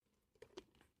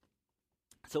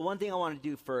So one thing I want to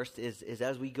do first is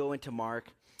as we go into Mark,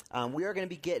 we are going to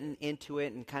be getting into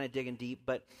it and kind of digging deep,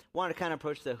 but want to kind of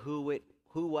approach the who,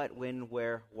 what, when,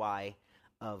 where, why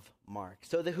of Mark.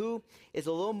 So the who is,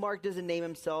 although Mark doesn't name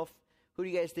himself, who do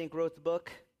you guys think wrote the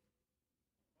book?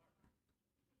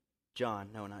 John.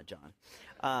 No, not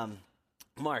John.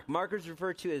 Mark. Mark is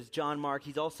referred to as John Mark.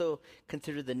 He's also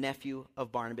considered the nephew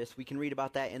of Barnabas. We can read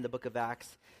about that in the book of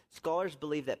Acts. Scholars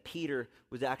believe that Peter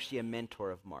was actually a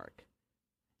mentor of Mark,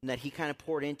 and that he kind of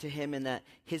poured into him, and that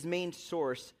his main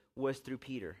source was through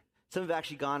Peter. Some have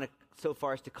actually gone so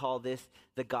far as to call this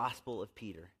the Gospel of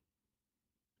Peter.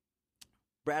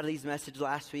 Bradley's message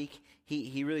last week,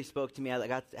 he really spoke to me.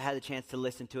 I had the chance to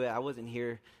listen to it. I wasn't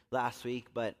here last week,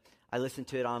 but I listened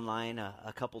to it online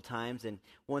a couple times, and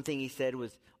one thing he said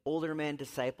was, older men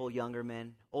disciple younger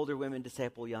men, older women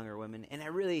disciple younger women, and I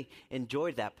really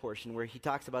enjoyed that portion where he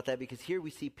talks about that, because here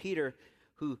we see Peter,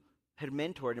 who had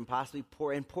mentored and possibly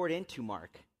poured into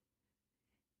Mark.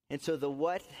 And so the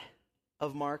what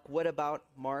of Mark, what about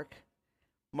Mark?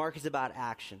 Mark is about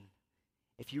action.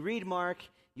 If you read Mark,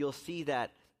 you'll see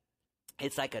that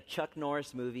it's like a Chuck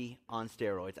Norris movie on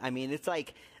steroids. I mean, it's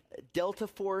like Delta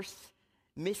Force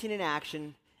missing in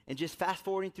action and just fast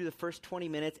forwarding through the first 20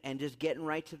 minutes and just getting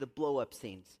right to the blow up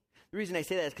scenes. The reason I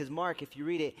say that is because Mark, if you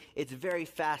read it, it's very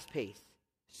fast paced,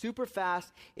 super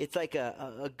fast. It's like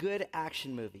a good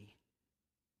action movie.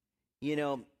 You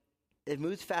know, it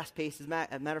moves fast paced. As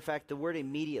a matter of fact, the word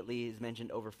immediately is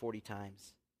mentioned over 40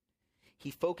 times.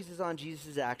 He focuses on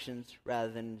Jesus' actions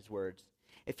rather than his words.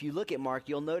 If you look at Mark,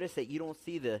 you'll notice that you don't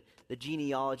see the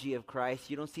genealogy of Christ.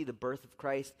 You don't see the birth of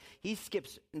Christ. He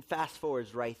skips and fast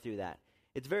forwards right through that.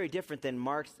 It's very different than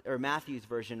Mark's or Matthew's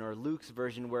version or Luke's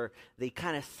version, where they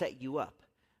kind of set you up.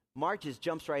 Mark just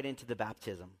jumps right into the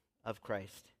baptism of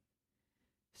Christ.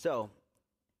 So,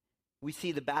 we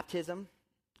see the baptism.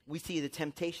 We see the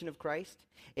temptation of Christ.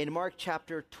 In Mark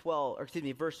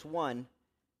verse 1,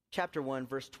 chapter 1,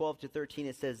 verse 12 to 13,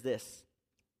 it says this: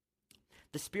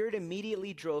 the Spirit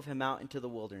immediately drove him out into the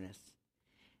wilderness,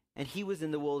 and he was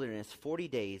in the wilderness 40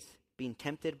 days, being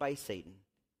tempted by Satan.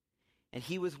 And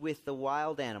he was with the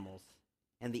wild animals,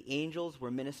 and the angels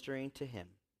were ministering to him.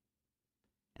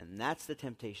 And that's the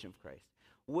temptation of Christ.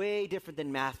 Way different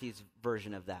than Matthew's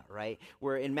version of that, right?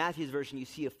 Where in Matthew's version, you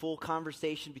see a full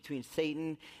conversation between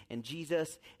Satan and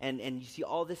Jesus, and you see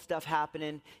all this stuff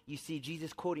happening. You see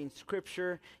Jesus quoting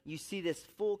scripture. You see this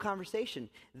full conversation.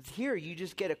 Here, you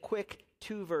just get a quick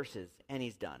 2 verses, and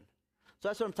he's done. So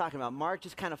that's what I'm talking about. Mark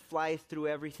just kind of flies through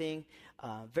everything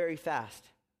very fast.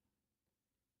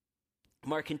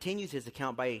 Mark continues his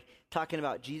account by talking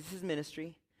about Jesus'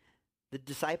 ministry. The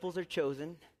disciples are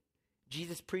chosen.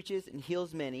 Jesus preaches and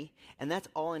heals many, and that's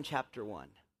all in chapter 1.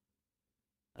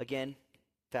 Again,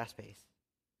 fast-paced.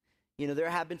 You know, there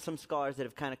have been some scholars that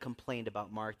have kind of complained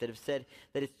about Mark, that have said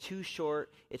that it's too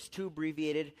short, it's too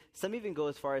abbreviated. Some even go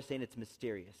as far as saying it's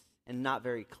mysterious and not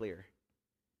very clear.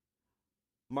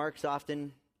 Mark's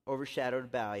often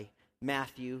overshadowed by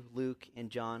Matthew, Luke, and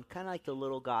John, kind of like the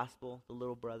little gospel, the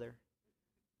little brother,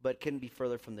 but couldn't be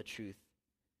further from the truth.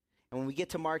 And when we get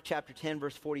to Mark chapter 10,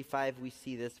 verse 45, we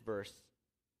see this verse.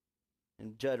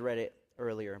 And Judd read it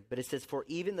earlier. But it says, for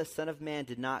even the Son of Man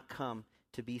did not come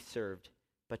to be served,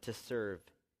 but to serve,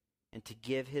 and to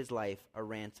give his life a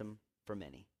ransom for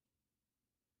many.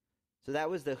 So that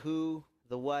was the who,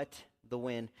 the what, the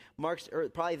when. Mark's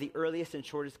probably the earliest and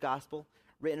shortest gospel,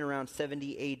 written around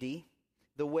 70 A.D.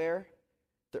 The where,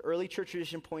 the early church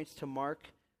tradition points to Mark,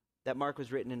 that Mark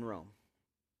was written in Rome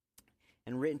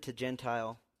and written to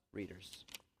Gentile readers.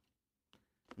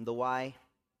 And the why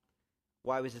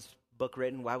was this book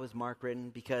written? Why was Mark written?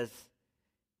 Because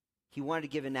he wanted to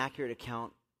give an accurate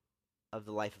account of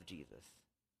the life of Jesus.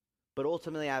 But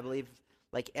ultimately, I believe,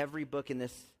 like every book in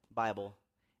this Bible,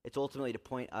 it's ultimately to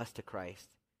point us to Christ.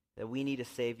 That we need a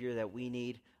Savior, that we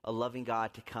need a loving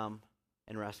God to come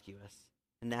and rescue us.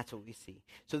 And that's what we see.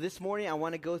 So this morning, I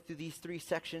want to go through these 3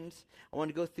 sections. I want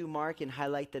to go through Mark and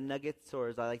highlight the nuggets, or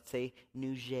as I like to say,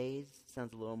 nugets.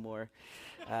 Sounds a little more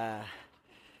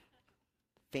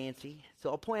fancy.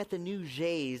 So I'll point at the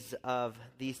nugets of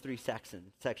these 3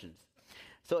 sections.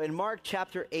 So in Mark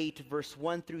chapter 8, verse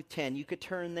 1 through 10, you could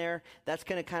turn there. That's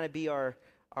going to kind of be our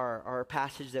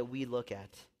passage that we look at.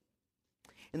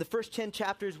 In the first 10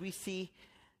 chapters, we see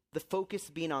the focus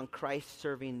being on Christ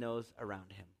serving those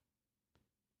around him.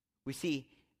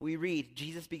 We read,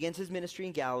 Jesus begins his ministry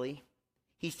in Galilee.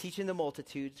 He's teaching the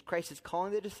multitudes. Christ is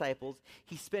calling the disciples.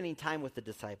 He's spending time with the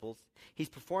disciples. He's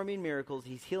performing miracles.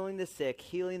 He's healing the sick,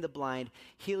 healing the blind,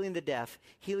 healing the deaf,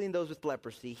 healing those with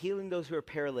leprosy, healing those who are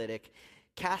paralytic,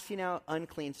 casting out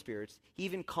unclean spirits. He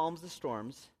even calms the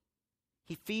storms.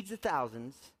 He feeds the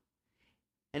thousands,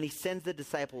 and he sends the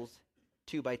disciples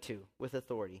 2 by 2 with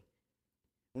authority.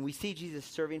 And we see Jesus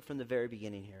serving from the very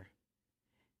beginning here.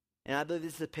 And I believe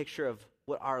this is a picture of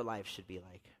what our lives should be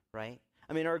like, right?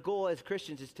 I mean, our goal as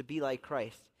Christians is to be like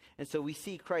Christ. And so we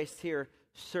see Christ here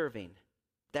serving.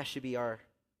 That should be our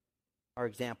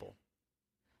example.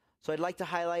 So I'd like to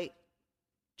highlight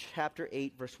chapter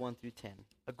 8, verse 1 through 10.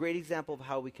 A great example of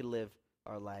how we could live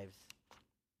our lives.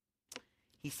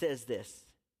 He says this: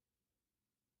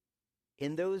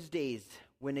 in those days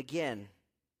when again,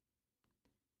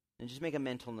 and just make a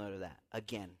mental note of that,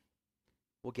 again,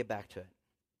 we'll get back to it.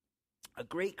 A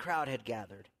great crowd had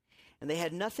gathered, and they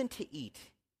had nothing to eat.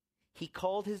 He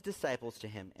called his disciples to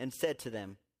him and said to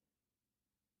them,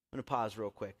 I'm going to pause real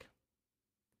quick.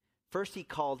 First, he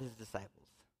called his disciples.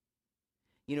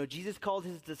 You know, Jesus called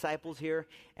his disciples here,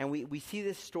 and we see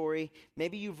this story.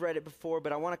 Maybe you've read it before,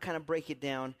 but I want to kind of break it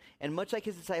down. And much like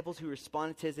his disciples who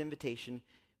responded to his invitation,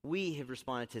 we have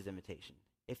responded to his invitation.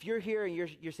 If you're here and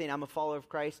you're saying, I'm a follower of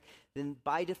Christ, then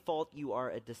by default, you are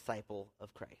a disciple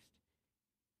of Christ.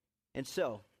 And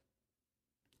so,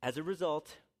 as a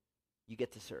result, you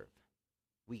get to serve.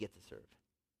 We get to serve.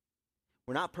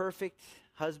 We're not perfect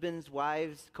husbands,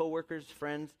 wives, coworkers,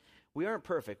 friends. We aren't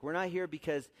perfect. We're not here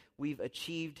because we've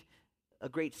achieved a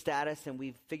great status and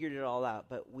we've figured it all out,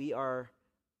 but we are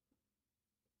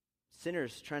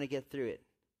sinners trying to get through it.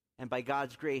 And by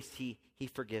God's grace, He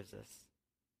forgives us.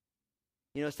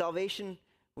 You know, salvation,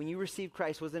 when you received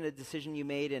Christ, wasn't a decision you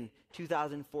made in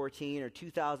 2014 or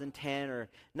 2010 or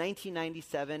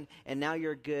 1997, and now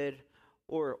you're good,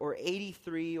 or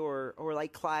 83, or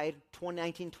like Clyde,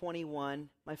 1921,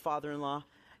 my father-in-law.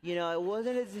 You know, it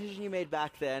wasn't a decision you made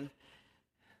back then.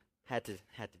 Had to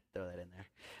throw that in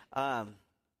there.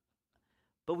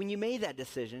 But when you made that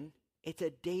decision, it's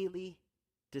a daily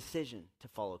decision to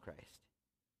follow Christ.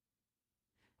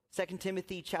 2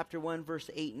 Timothy chapter 1, verse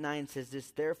 8 and 9 says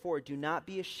this: therefore, do not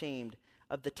be ashamed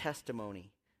of the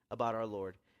testimony about our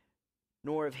Lord,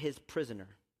 nor of his prisoner,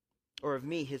 or of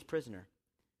me, his prisoner,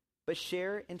 but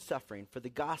share in suffering for the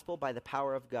gospel by the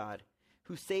power of God,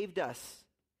 who saved us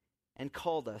and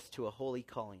called us to a holy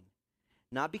calling,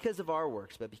 not because of our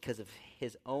works, but because of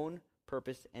his own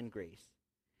purpose and grace,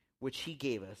 which he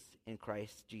gave us in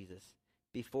Christ Jesus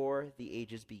before the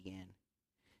ages began.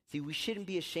 See, we shouldn't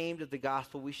be ashamed of the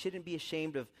gospel. We shouldn't be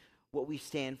ashamed of what we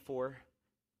stand for.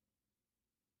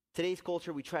 Today's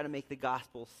culture, we try to make the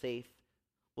gospel safe.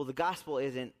 Well, the gospel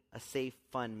isn't a safe,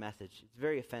 fun message. It's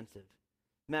very offensive.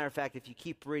 Matter of fact, if you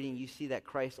keep reading, you see that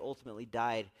Christ ultimately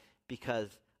died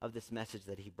because of this message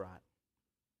that he brought.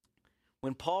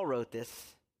 When Paul wrote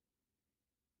this,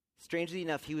 strangely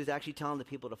enough, he was actually telling the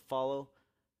people to follow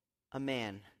a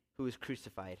man who was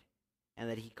crucified and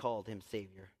that he called him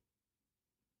Savior.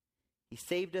 He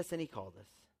saved us and he called us.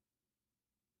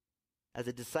 As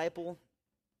a disciple,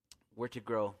 we're to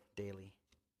grow daily.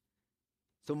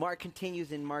 So Mark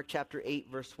continues in Mark chapter 8,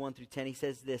 verse 1 through 10. He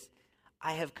says this: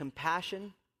 I have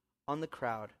compassion on the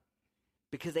crowd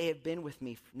because they have been with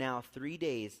me now 3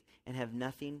 days and have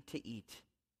nothing to eat.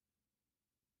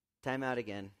 Time out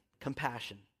again.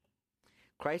 Compassion.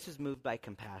 Christ was moved by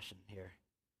compassion here.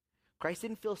 Christ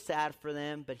didn't feel sad for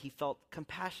them, but he felt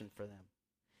compassion for them.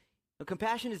 Now,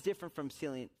 compassion is different from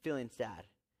feeling sad.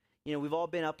 You know, we've all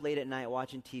been up late at night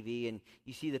watching TV, and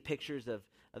you see the pictures of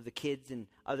the kids in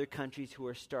other countries who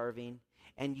are starving,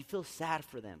 and you feel sad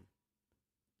for them.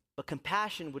 But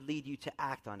compassion would lead you to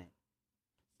act on it.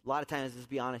 A lot of times, let's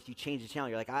be honest, you change the channel.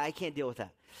 You're like, I can't deal with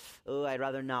that. Oh, I'd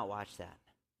rather not watch that.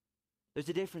 There's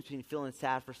a difference between feeling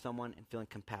sad for someone and feeling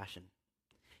compassion.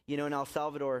 You know, in El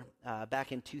Salvador,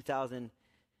 back in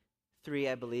 2003,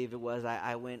 I believe it was,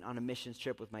 I went on a missions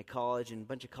trip with my college and a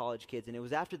bunch of college kids, and it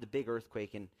was after the big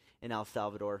earthquake in El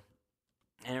Salvador.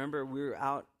 And I remember we were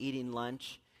out eating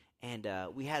lunch, and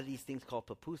we had these things called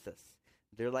pupusas.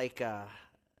 They're like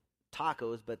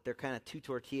tacos, but they're kind of two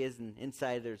tortillas, and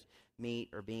inside there's meat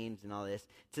or beans and all this.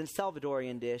 It's a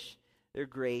Salvadorian dish. They're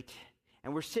great.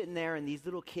 And we're sitting there, and these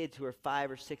little kids who are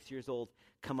 5 or 6 years old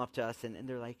come up to us, and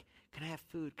they're like, can I have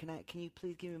food? Can you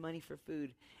please give me money for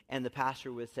food? And the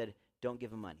pastor said, don't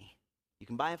give them money. You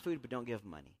can buy them food, but don't give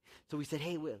them money. So we said,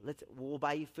 hey, we'll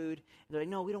buy you food. And they're like,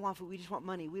 no, we don't want food. We just want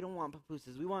money. We don't want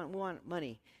pupusas. We want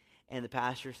money. And the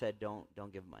pastor said, don't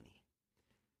give them money.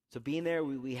 So being there,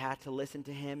 we had to listen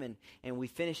to him, and we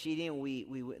finished eating,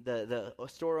 and the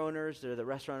store owners or the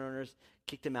restaurant owners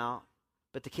kicked him out.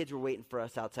 But the kids were waiting for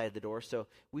us outside the door. So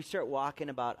we start walking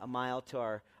about a mile to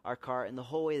our car, and the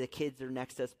whole way the kids are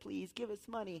next to us, please give us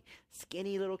money.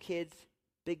 Skinny little kids,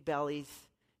 big bellies,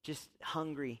 just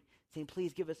hungry, saying,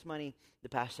 please give us money. The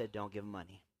pastor said, don't give them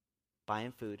money. Buy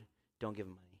them food. don't give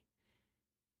them money.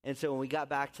 And so when we got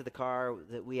back to the car,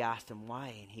 that we asked him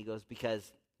why, and he goes,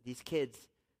 because these kids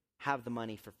have the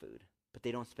money for food, but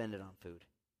they don't spend it on food.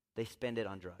 They spend it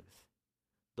on drugs.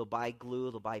 They'll buy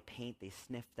glue, they'll buy paint, they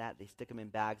sniff that, they stick them in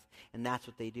bags, and that's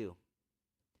what they do.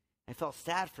 I felt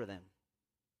sad for them,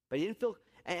 but I didn't feel,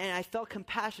 and I felt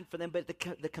compassion for them, but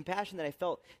the compassion that I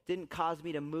felt didn't cause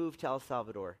me to move to El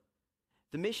Salvador.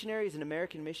 The missionary is an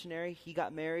American missionary. He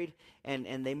got married,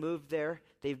 and they moved there.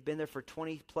 They've been there for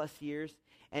 20 plus years.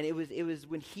 And it was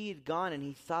when he had gone and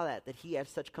he saw that he had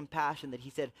such compassion that he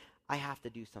said, I have to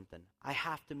do something. I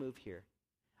have to move here.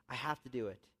 I have to do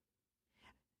it.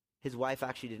 His wife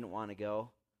actually didn't want to go,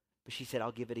 but she said,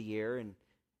 I'll give it a year. And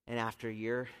after a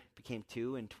year, it became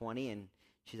 2 and 20, and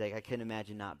she's like, I couldn't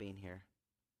imagine not being here.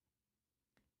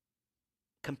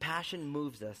 Compassion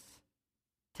moves us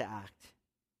to act.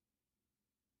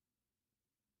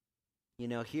 You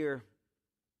know, here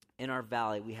in our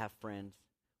valley, we have friends,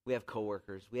 we have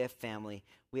coworkers, we have family,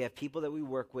 we have people that we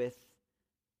work with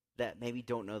that maybe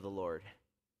don't know the Lord.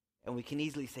 And we can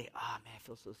easily say, oh man, I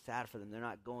feel so sad for them. They're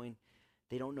not going,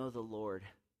 they don't know the Lord.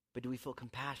 But do we feel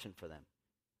compassion for them?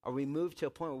 Are we moved to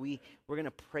a point where we're going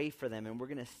to pray for them and we're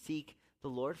going to seek the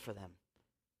Lord for them?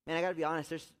 Man, I got to be honest,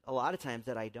 there's a lot of times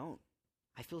that I don't.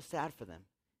 I feel sad for them.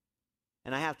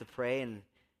 And I have to pray, and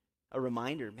a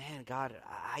reminder, man, God,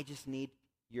 I just need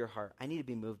your heart. I need to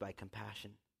be moved by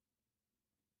compassion.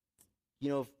 You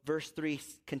know, verse 3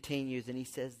 continues, and he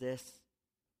says this,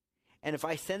 and if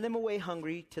I send them away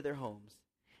hungry to their homes,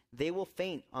 they will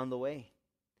faint on the way.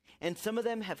 And some of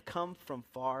them have come from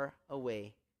far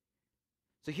away.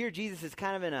 So here Jesus is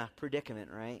kind of in a predicament,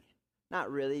 right?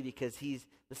 Not really, because he's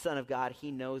the Son of God.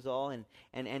 He knows all,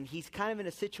 and he's kind of in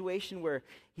a situation where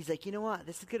he's like, you know what?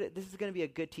 This is gonna be a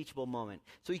good teachable moment.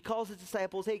 So he calls his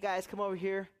disciples, hey guys, come over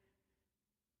here.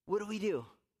 What do?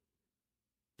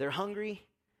 They're hungry.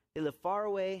 They live far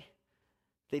away.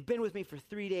 They've been with me for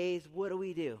 3 days. What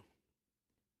do?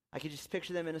 I could just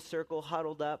picture them in a circle,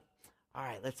 huddled up. All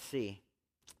right, let's see.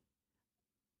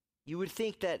 You would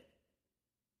think that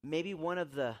maybe one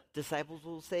of the disciples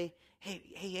will say,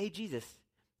 hey, Jesus,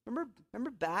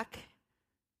 remember back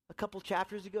a couple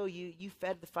chapters ago, you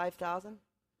fed the 5,000?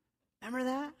 Remember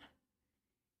that?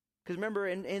 Because remember,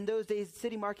 in those days,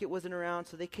 City Market wasn't around,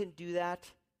 so they couldn't do that.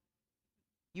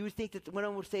 You would think that one of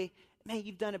them would say, man,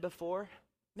 you've done it before.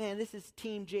 Man, this is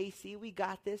Team JC. We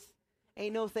got this.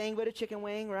 Ain't no thing but a chicken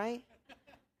wing, right?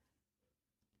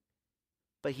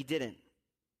 But he didn't.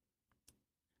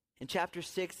 In chapter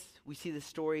 6, we see the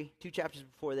story. 2 chapters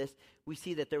before this, we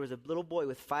see that there was a little boy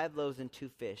with 5 loaves and 2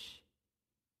 fish.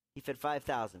 He fed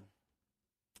 5,000.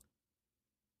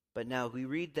 But now we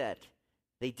read that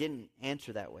they didn't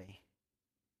answer that way.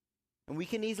 And we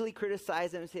can easily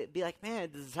criticize them and be like, man,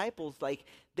 the disciples, like,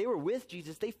 they were with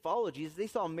Jesus. They followed Jesus. They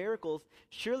saw miracles.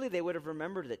 Surely they would have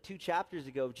remembered that 2 chapters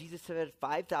ago, Jesus fed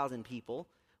 5,000 people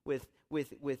with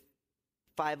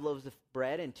 5 loaves of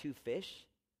bread and 2 fish.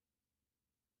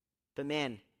 But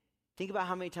man, think about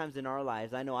how many times in our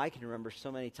lives, I know I can remember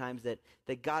so many times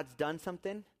that God's done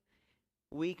something.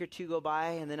 A week or 2 go by,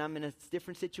 and then I'm in a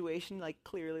different situation, like,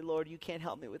 clearly, Lord, you can't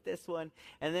help me with this one.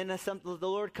 And then the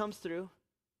Lord comes through.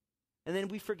 And then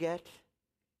we forget,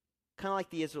 kind of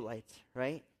like the Israelites,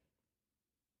 right?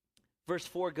 Verse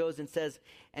 4 goes and says,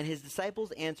 and his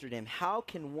disciples answered him, how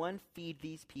can one feed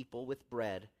these people with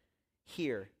bread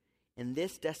here in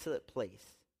this desolate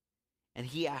place? And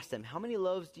he asked them, how many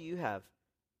loaves do you have?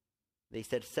 They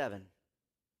said 7.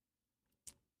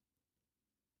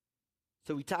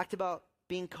 So we talked about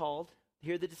being called.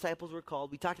 Here the disciples were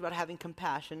called. We talked about having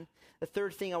compassion. The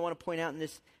third thing I want to point out in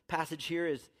this passage here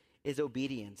is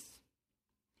obedience.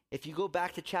 If you go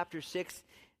back to chapter 6,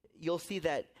 you'll see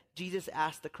that Jesus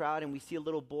asked the crowd, and we see a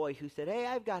little boy who said, hey,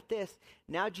 I've got this.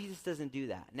 Now Jesus doesn't do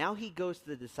that. Now he goes to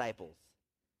the disciples.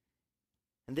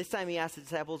 And this time he asked the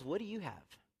disciples, what do you have?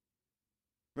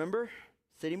 Remember,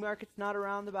 City Market's not a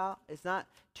roundabout. It's not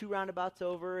 2 roundabouts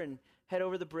over and head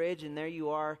over the bridge, and there you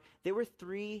are. They were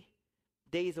 3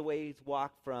 days away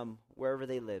walk from wherever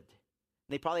they lived.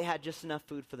 They probably had just enough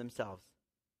food for themselves.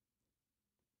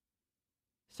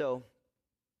 So,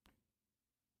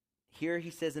 here he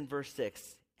says in verse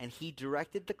 6, and he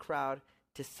directed the crowd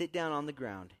to sit down on the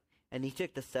ground, and he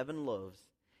took the 7 loaves,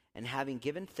 and having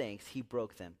given thanks, he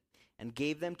broke them, and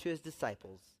gave them to his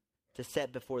disciples to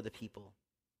set before the people.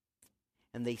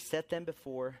 And they set them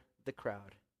before the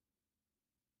crowd.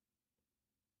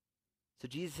 So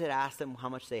Jesus had asked them how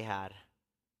much they had.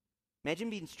 Imagine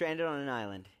being stranded on an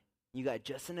island. You got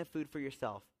just enough food for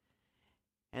yourself.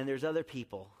 And there's other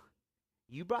people.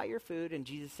 You brought your food, and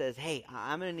Jesus says, hey,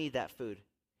 I'm going to need that food.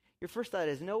 Your first thought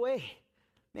is, no way.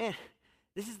 man,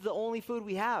 this is the only food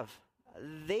we have.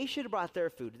 They should have brought their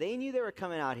food. They knew they were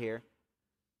coming out here,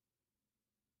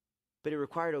 but it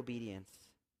required obedience.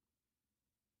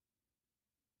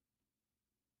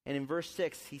 And in verse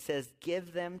 6, he says,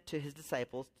 give them to his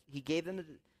disciples. He gave them,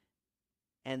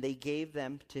 and they gave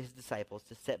them to his disciples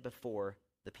to set before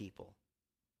the people.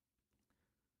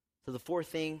 So the fourth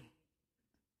thing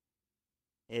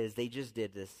is they just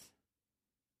did this.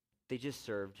 They just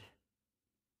served.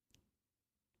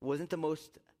 It wasn't the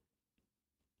most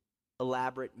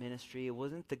elaborate ministry. It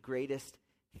wasn't the greatest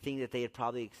thing that they had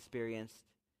probably experienced.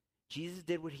 Jesus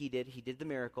did what he did. He did the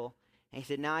miracle. And he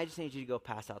said, now I just need you to go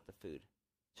pass out the food.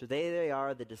 So they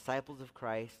are, the disciples of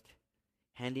Christ,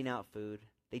 handing out food.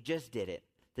 They just did it.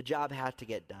 The job had to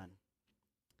get done.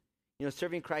 You know,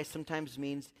 serving Christ sometimes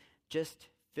means just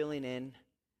filling in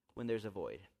when there's a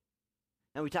void.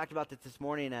 And we talked about this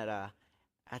morning at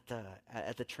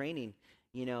the training.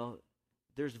 You know,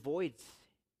 there's voids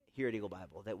here at Eagle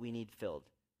Bible that we need filled.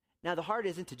 Now, the heart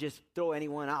isn't to just throw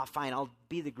anyone, fine, I'll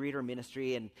be the greeter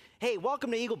ministry, and hey,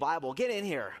 welcome to Eagle Bible, get in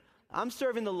here. I'm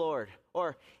serving the Lord.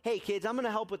 Or, hey, kids, I'm going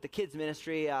to help with the kids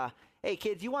ministry. Hey,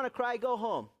 kids, you want to cry? Go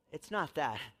home. It's not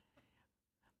that.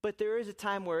 But there is a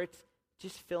time where it's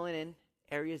just filling in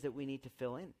areas that we need to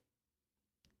fill in.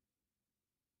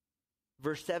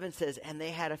 Verse 7 says, and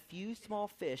they had a few small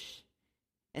fish,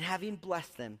 and having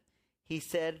blessed them, he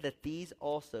said that these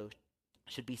also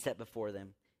should be set before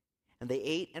them. And they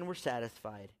ate and were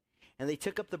satisfied. And they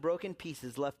took up the broken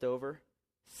pieces left over,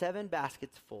 7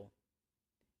 baskets full.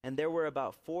 And there were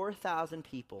about 4,000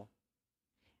 people.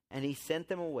 And he sent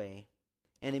them away.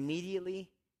 And immediately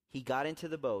he got into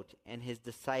the boat and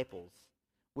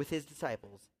with his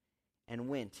disciples, and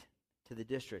went to the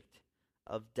district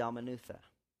of Dalmanutha.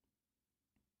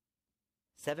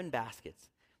 7 baskets,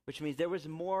 which means there was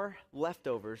more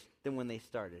leftovers than when they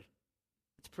started.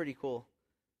 It's a pretty cool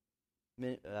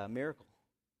miracle.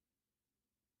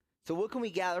 So what can we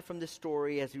gather from this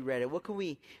story as we read it? What can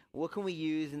we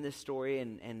use in this story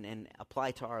and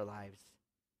apply to our lives?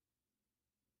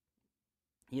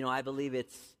 You know, I believe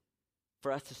it's,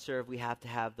 for us to serve, we have to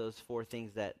have those 4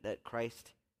 things that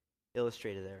Christ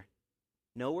illustrated there.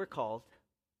 Know we're called.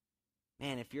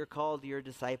 Man, if you're called, you're a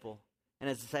disciple. And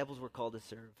as disciples, we're called to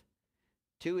serve.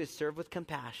 2 is serve with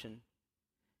compassion.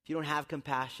 If you don't have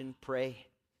compassion, pray.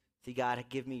 Say, God,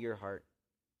 give me your heart.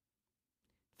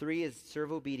 3 is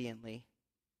serve obediently.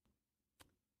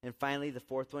 And finally, the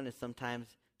 4th one is sometimes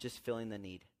just filling the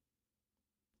need.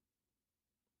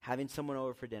 Having someone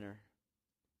over for dinner.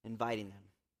 Inviting them.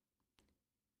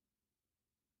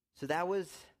 So that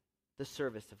was the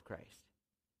service of Christ.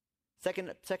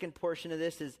 Second portion of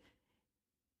this is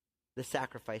the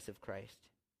sacrifice of Christ.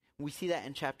 We see that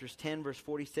in chapters 10, verse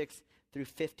 46 through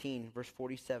 15, verse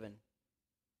 47.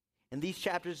 In these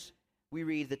chapters, we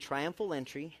read the triumphal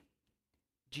entry.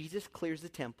 Jesus clears the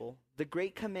temple. The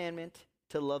great commandment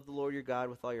to love the Lord your God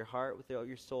with all your heart, with all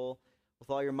your soul, with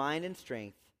all your mind and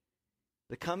strength.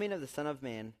 The coming of the Son of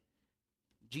Man.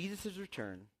 Jesus'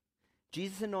 return.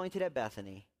 Jesus anointed at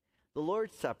Bethany. The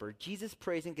Lord's Supper. Jesus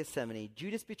prays in Gethsemane.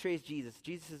 Judas betrays Jesus.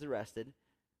 Jesus is arrested.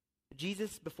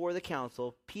 Jesus before the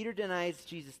council. Peter denies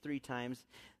Jesus 3 times.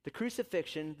 The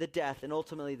crucifixion, the death, and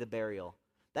ultimately the burial.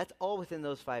 That's all within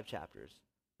those 5 chapters.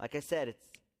 Like I said,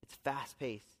 it's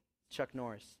fast-paced. Chuck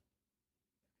Norris.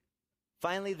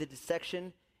 Finally, the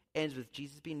dissection ends with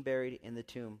Jesus being buried in the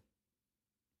tomb.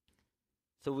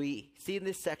 So we see in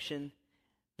this section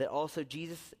that also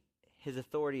Jesus, his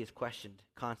authority is questioned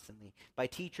constantly by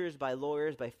teachers, by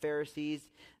lawyers, by Pharisees,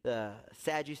 the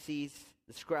Sadducees,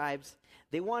 the scribes.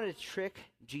 They wanted to trick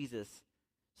Jesus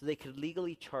so they could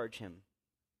legally charge him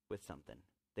with something.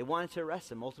 They wanted to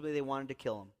arrest him. Ultimately, they wanted to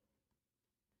kill him.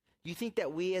 Do you think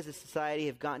that we as a society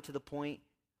have gotten to the point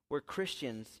where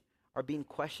Christians are being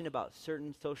questioned about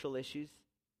certain social issues?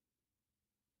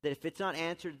 That if it's not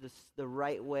answered the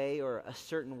right way or a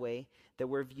certain way, that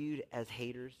we're viewed as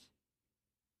haters,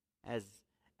 as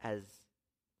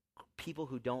people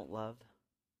who don't love?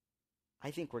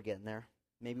 I think we're getting there.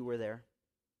 Maybe we're there.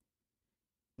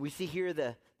 We see here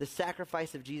the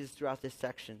sacrifice of Jesus throughout this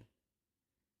section.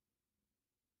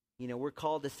 You know, we're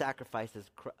called to sacrifice as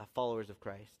followers of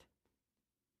Christ.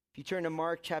 If you turn to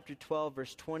Mark chapter 12,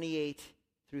 verse 28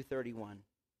 through 31,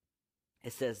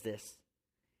 it says this.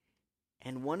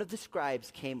 And one of the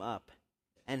scribes came up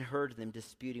and heard them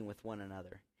disputing with one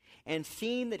another. And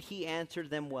seeing that he answered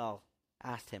them well,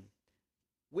 asked him,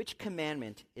 which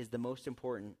commandment is the most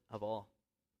important of all?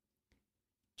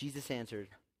 Jesus answered,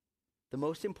 the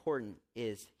most important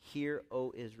is, hear,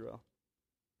 O Israel.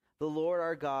 The Lord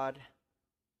our God,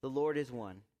 the Lord is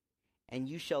one. And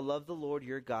you shall love the Lord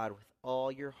your God with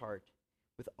all your heart,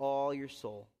 with all your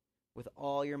soul, with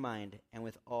all your mind, and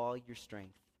with all your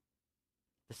strength.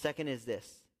 The second is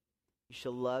this: you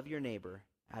shall love your neighbor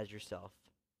as yourself.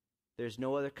 There's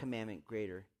no other commandment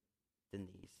greater than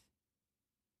these.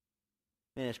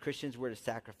 Man, as Christians, we're to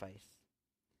sacrifice.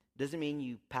 It doesn't mean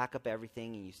you pack up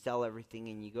everything and you sell everything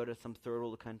and you go to some third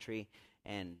world country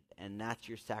and that's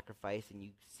your sacrifice and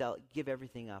you give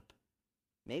everything up.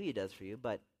 Maybe it does for you,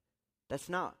 but that's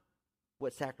not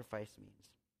what sacrifice means.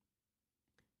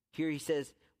 Here he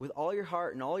says, with all your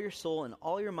heart and all your soul and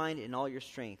all your mind and all your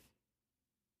strength.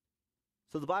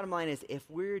 So the bottom line is, if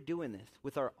we're doing this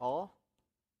with our all,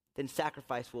 then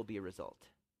sacrifice will be a result.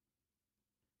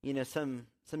 You know, some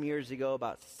years ago,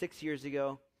 about 6 years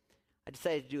ago, I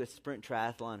decided to do a sprint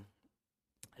triathlon,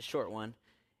 a short one,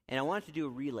 and I wanted to do a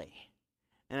relay.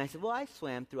 And I said, well, I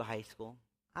swam through high school.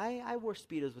 I wore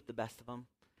Speedos with the best of them.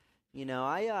 You know,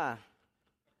 I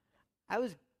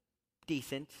was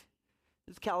decent.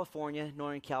 This is California,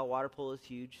 Northern Cal. Water polo is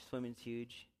huge. Swimming's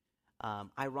huge.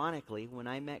 Ironically, when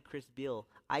I met Chris Beal,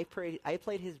 I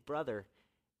played his brother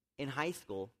in high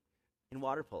school in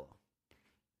water polo.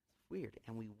 It's weird,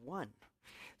 and we won.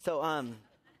 So,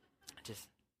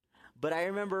 but I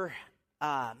remember,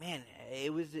 man,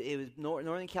 it was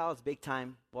Northern Cal is big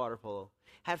time water polo.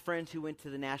 Had friends who went to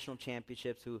the national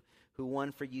championships, who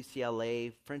won for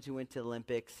UCLA, friends who went to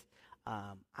Olympics.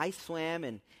 I swam,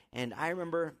 and I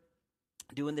remember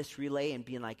doing this relay and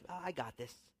being like, oh, I got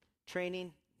this.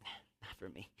 Training, not for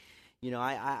me. You know,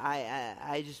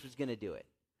 I just was going to do it.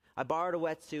 I borrowed a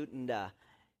wetsuit, and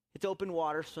it's open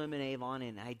water, swim in Avon,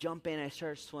 and I jump in, I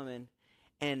start swimming,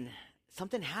 and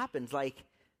something happens, like,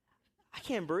 I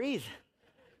can't breathe.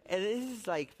 And this is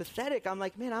like pathetic. I'm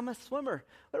like, man, I'm a swimmer.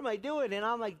 What am I doing? And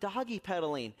I'm like doggy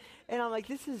pedaling. And I'm like,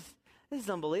 this is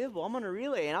unbelievable. I'm on a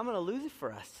relay, and I'm going to lose it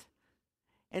for us.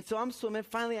 And so I'm swimming.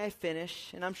 Finally, I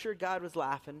finish, and I'm sure God was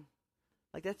laughing.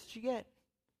 Like, that's what you get.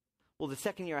 Well, the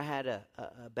second year, I had a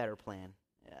better plan.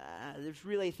 This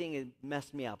relay thing had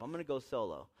messed me up. I'm going to go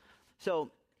solo.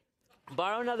 So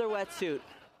borrow another wetsuit.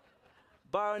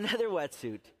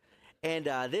 And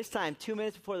this time, 2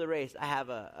 minutes before the race,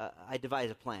 I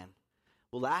devise a plan.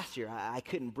 Well, last year, I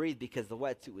couldn't breathe because the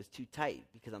wetsuit was too tight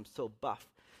because I'm so buff.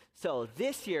 So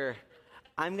this year,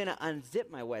 I'm going to unzip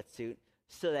my wetsuit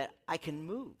so that I can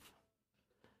move.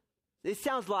 It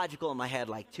sounds logical in my head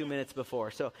like 2 minutes before.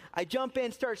 So I jump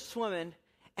in, start swimming,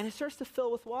 and it starts to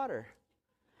fill with water.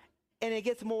 And it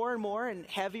gets more and more and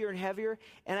heavier,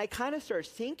 and I kind of start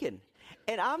sinking.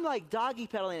 And I'm like doggy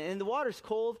pedaling, and the water's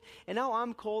cold, and now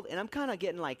I'm cold, and I'm kind of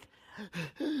getting like,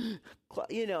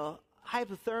 you know,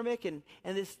 hypothermic, and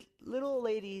this little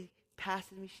lady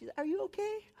passes me. She's like, are you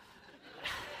okay?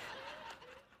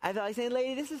 I felt like saying,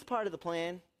 lady, this is part of the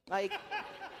plan. Like,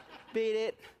 beat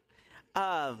it.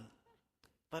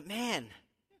 But man,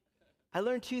 I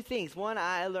learned two things. One,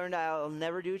 I learned I'll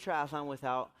never do a triathlon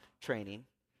without training.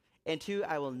 And two,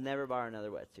 I will never borrow another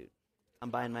wetsuit. I'm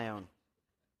buying my own.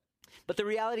 But the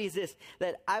reality is this,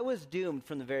 that I was doomed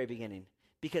from the very beginning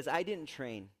because I didn't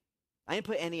train. I didn't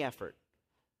put any effort.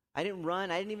 I didn't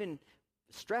run. I didn't even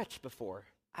stretch before.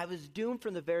 I was doomed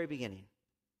from the very beginning.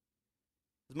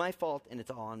 It was my fault, and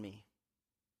it's all on me.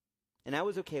 And I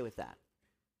was okay with that.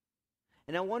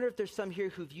 And I wonder if there's some here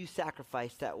who view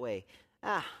sacrifice that way.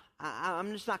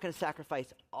 I'm just not going to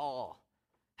sacrifice all.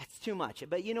 That's too much.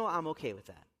 But you know what? I'm okay with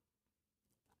that.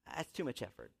 That's too much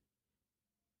effort.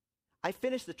 I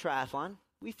finished the triathlon.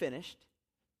 We finished.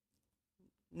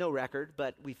 No record,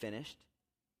 but we finished.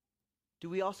 Do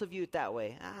we also view it that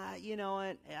way? You know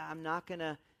what? I'm not going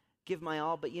to give my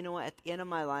all, but you know what? At the end of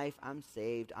my life, I'm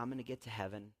saved. I'm going to get to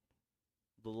heaven.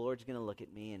 The Lord's going to look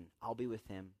at me, and I'll be with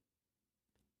him.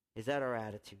 Is that our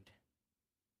attitude?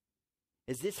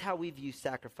 Is this how we view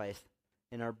sacrifice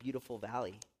in our beautiful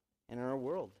valley and in our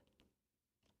world?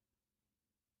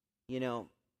 You know,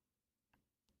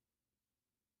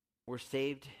 we're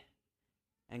saved,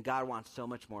 and God wants so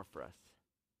much more for us.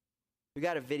 We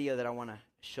got a video that I want to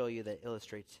show you that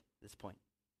illustrates this point.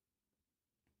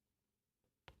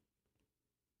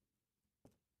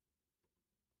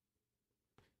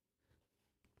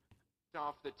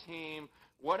 Off the team,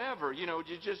 whatever, you know,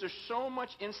 there's so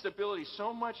much instability,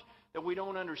 so much that we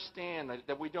don't understand,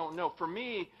 that we don't know. For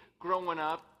me, growing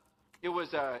up, it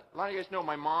was, a lot of you guys know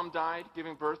my mom died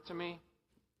giving birth to me.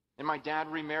 Then my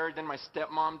dad remarried. Then my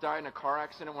stepmom died in a car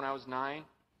accident when I was 9.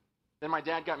 Then my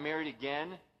dad got married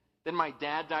again. Then my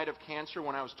dad died of cancer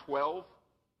when I was 12.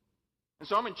 And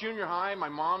so I'm in junior high. My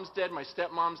mom's dead. My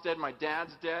stepmom's dead. My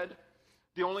dad's dead.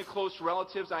 The only close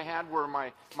relatives I had were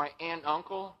my aunt and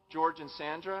uncle, George and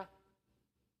Sandra.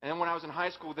 And then when I was in high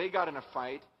school, they got in a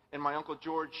fight, and my Uncle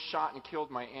George shot and killed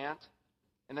my aunt,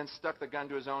 and then stuck the gun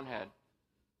to his own head,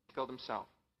 killed himself.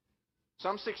 So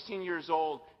I'm 16 years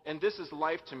old, and this is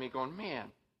life to me, going,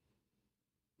 man,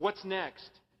 what's next?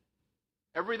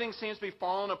 Everything seems to be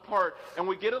falling apart, and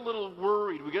we get a little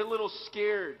worried, we get a little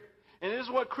scared. And this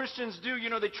is what Christians do. You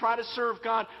know, they try to serve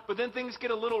God, but then things get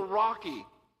a little rocky,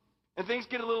 and things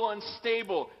get a little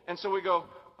unstable. And so we go,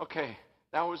 okay,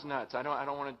 that was nuts. I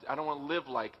don't want to live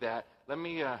like that. Let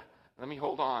me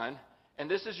hold on. And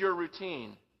this is your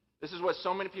routine. This is what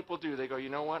so many people do. They go, you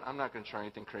know what? I'm not going to try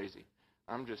anything crazy.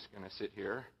 I'm just going to sit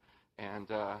here, and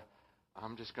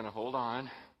I'm just going to hold on.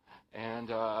 And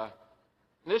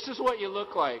this is what you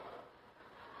look like.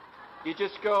 You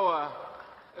just go,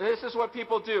 this is what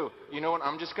people do. You know what?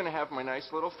 I'm just going to have my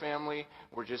nice little family.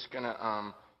 We're just going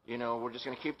to, we're just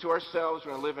going to keep to ourselves.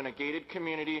 We're going to live in a gated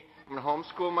community. I'm going to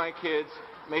homeschool my kids,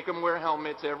 make them wear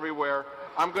helmets everywhere.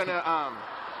 I'm going to, I'm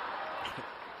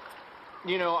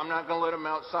not going to let them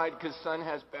outside because sun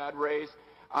has bad rays.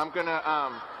 I'm going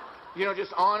to,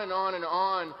 just on and on and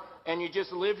on. And you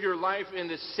just live your life in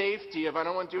the safety of, I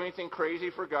don't want to do anything crazy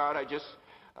for God. I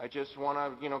just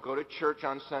want to, go to church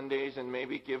on Sundays and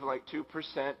maybe give like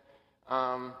 2%,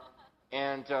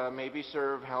 and maybe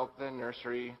help the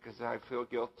nursery because I feel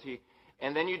guilty.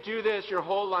 And then you do this your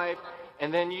whole life,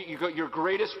 and then you go, your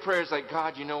greatest prayer is like,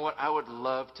 God, you know what? I would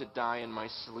love to die in my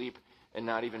sleep and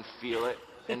not even feel it,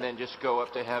 and then just go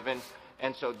up to heaven.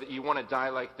 And so you want to die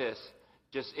like this,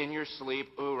 just in your sleep,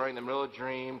 right in the middle of a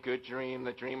dream, good dream,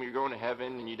 the dream you're going to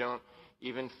heaven and you don't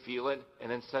even feel it, and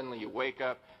then suddenly you wake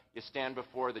up. You stand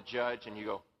before the judge and you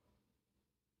go.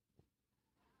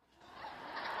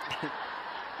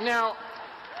 Now,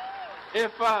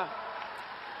 if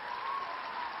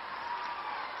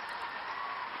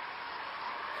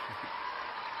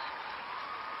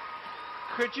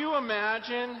could you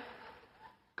imagine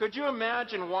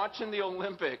watching the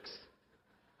Olympics,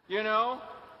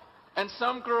 and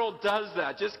some girl does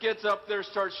that, just gets up there,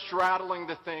 starts straddling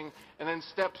the thing, and then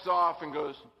steps off and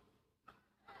goes.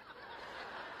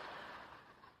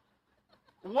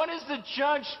 What is the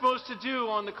judge supposed to do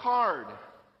on the card?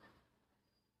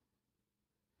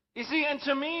 You see, and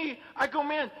to me, I go,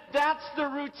 man, that's the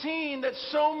routine that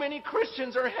so many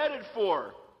Christians are headed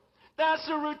for. That's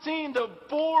the routine, the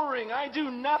boring, I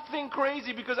do nothing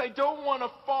crazy because I don't want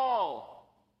to fall.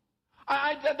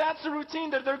 That's the routine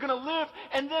that they're going to live,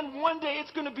 and then one day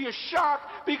it's going to be a shock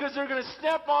because they're going to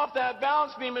step off that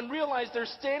balance beam and realize they're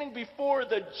standing before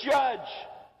the judge.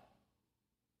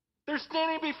 They're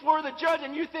standing before the judge,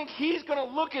 and you think he's going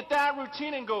to look at that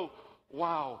routine and go,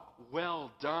 wow,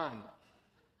 well done.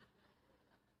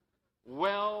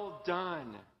 Well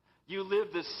done. You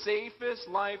lived the safest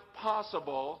life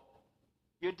possible.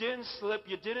 You didn't slip.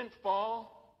 You didn't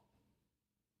fall.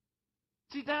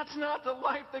 See, that's not the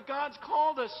life that God's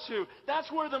called us to.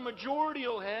 That's where the majority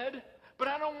will head, but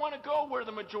I don't want to go where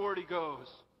the majority goes.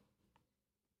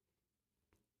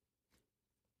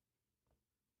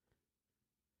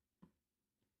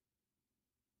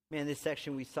 Man, in this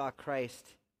section we saw Christ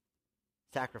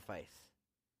sacrifice.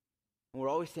 And we're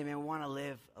always saying, man, we want to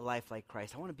live a life like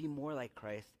Christ. I want to be more like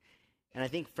Christ. And I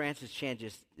think Francis Chan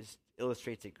just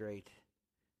illustrates it great.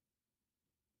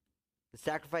 The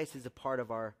sacrifice is a part of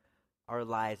our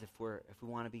lives if we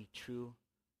want to be true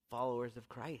followers of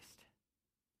Christ.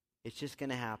 It's just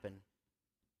going to happen.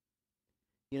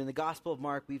 In the Gospel of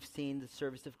Mark, we've seen the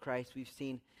service of Christ. We've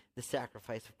seen the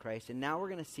sacrifice of Christ. And now we're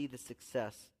going to see the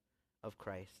success of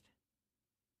Christ.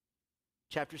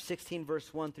 Chapter 16,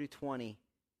 verse 1 through 20.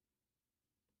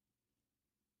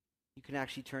 You can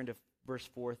actually turn to verse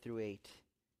 4 through 8.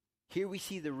 Here we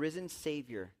see the risen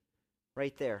Savior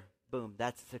right there. Boom,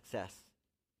 that's success.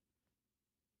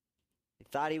 They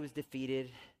thought he was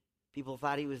defeated. People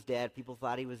thought he was dead. People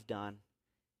thought he was done.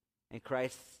 And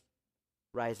Christ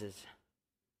rises.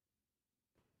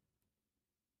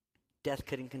 Death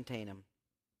couldn't contain him.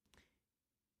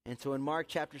 And so in Mark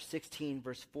chapter 16,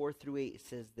 verse 4 through 8, it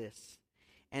says this.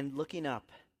 And looking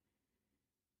up,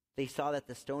 they saw that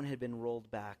the stone had been rolled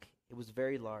back. It was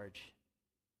very large.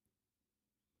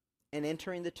 And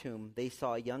entering the tomb, they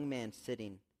saw a young man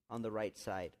sitting on the right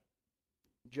side,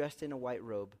 dressed in a white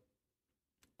robe,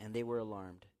 and they were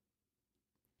alarmed.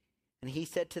 And he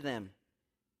said to them,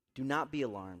 "Do not be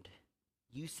alarmed.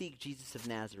 You seek Jesus of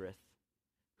Nazareth,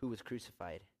 who was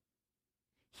crucified.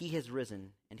 He has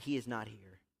risen, and he is not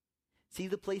here. See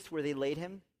the place where they laid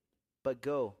him? But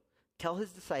go, tell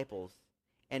his disciples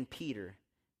and Peter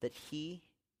that he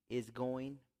is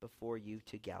going before you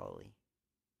to Galilee.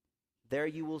 There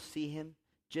you will see him,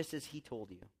 just as he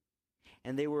told you."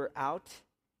 And they were out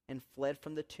and fled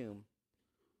from the tomb,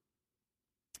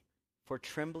 for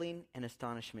trembling and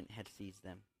astonishment had seized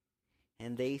them.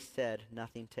 And they said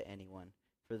nothing to anyone,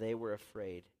 for they were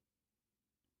afraid.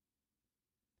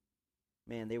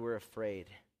 Man, they were afraid.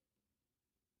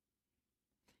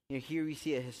 Here we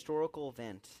see a historical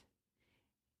event.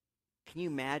 Can you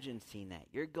imagine seeing that?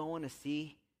 You're going to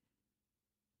see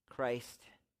Christ,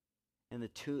 and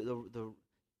the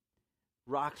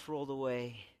rocks rolled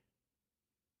away,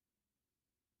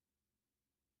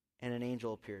 and an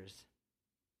angel appears.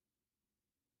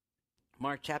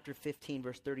 Mark chapter 15,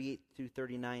 verse 38 through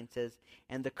 39 says,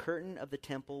 "And the curtain of the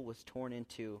temple was torn in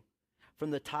two, from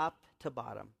the top to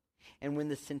bottom. And when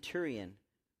the centurion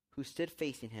who stood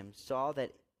facing him saw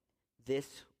that in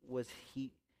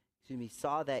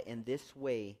this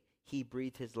way he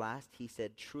breathed his last, he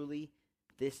said, 'Truly,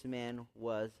 this man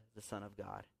was the Son of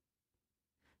God.'"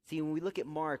 See, when we look at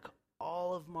Mark,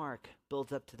 all of Mark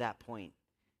builds up to that point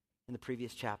in the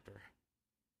previous chapter.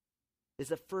 It's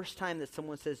the first time that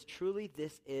someone says, "Truly,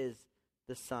 this is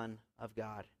the Son of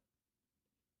God."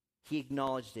 He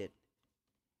acknowledged it.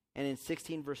 And in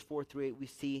 16, verse 4 through 8, we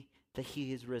see that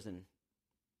he is risen.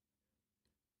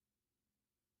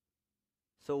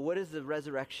 So what does the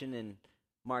resurrection in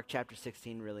Mark chapter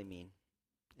 16 really mean?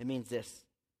 It means this.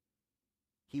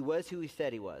 He was who he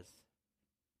said he was.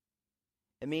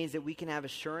 It means that we can have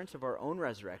assurance of our own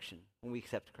resurrection when we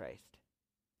accept Christ.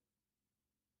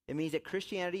 It means that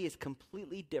Christianity is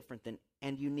completely different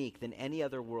and unique than any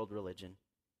other world religion.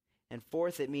 And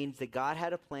fourth, it means that God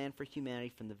had a plan for humanity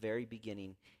from the very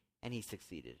beginning, and he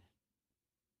succeeded.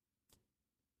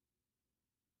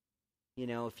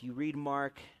 If you read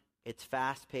Mark, it's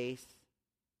fast-paced.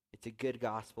 It's a good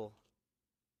gospel.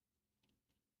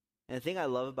 And the thing I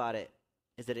love about it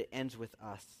is that it ends with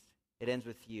us. It ends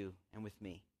with you and with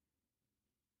me.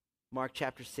 Mark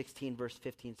chapter 16, verse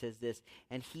 15 says this,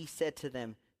 "And he said to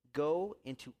them, 'Go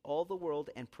into all the world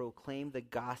and proclaim the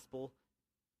gospel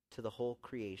to the whole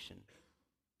creation.'"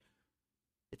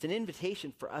 It's an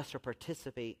invitation for us to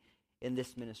participate in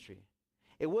this ministry.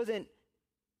 It wasn't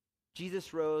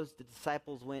Jesus rose, the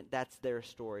disciples went, that's their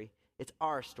story. It's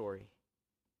our story.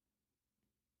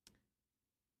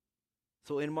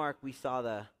 So in Mark, we saw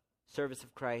the service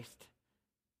of Christ,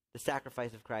 the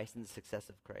sacrifice of Christ, and the success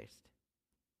of Christ.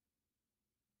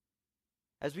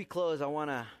 As we close, I want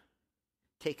to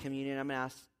take communion. I'm going to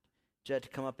ask Judd to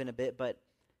come up in a bit, but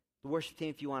the worship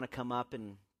team, if you want to come up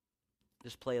and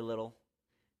just play a little.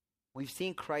 We've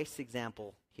seen Christ's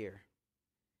example here.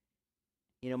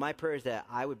 My prayer is that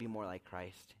I would be more like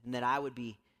Christ, and that I would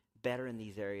be better in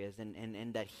these areas,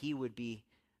 and that he would be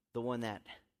the one that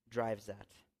drives that.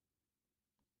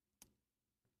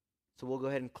 So we'll go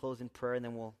ahead and close in prayer, and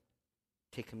then we'll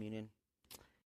take communion.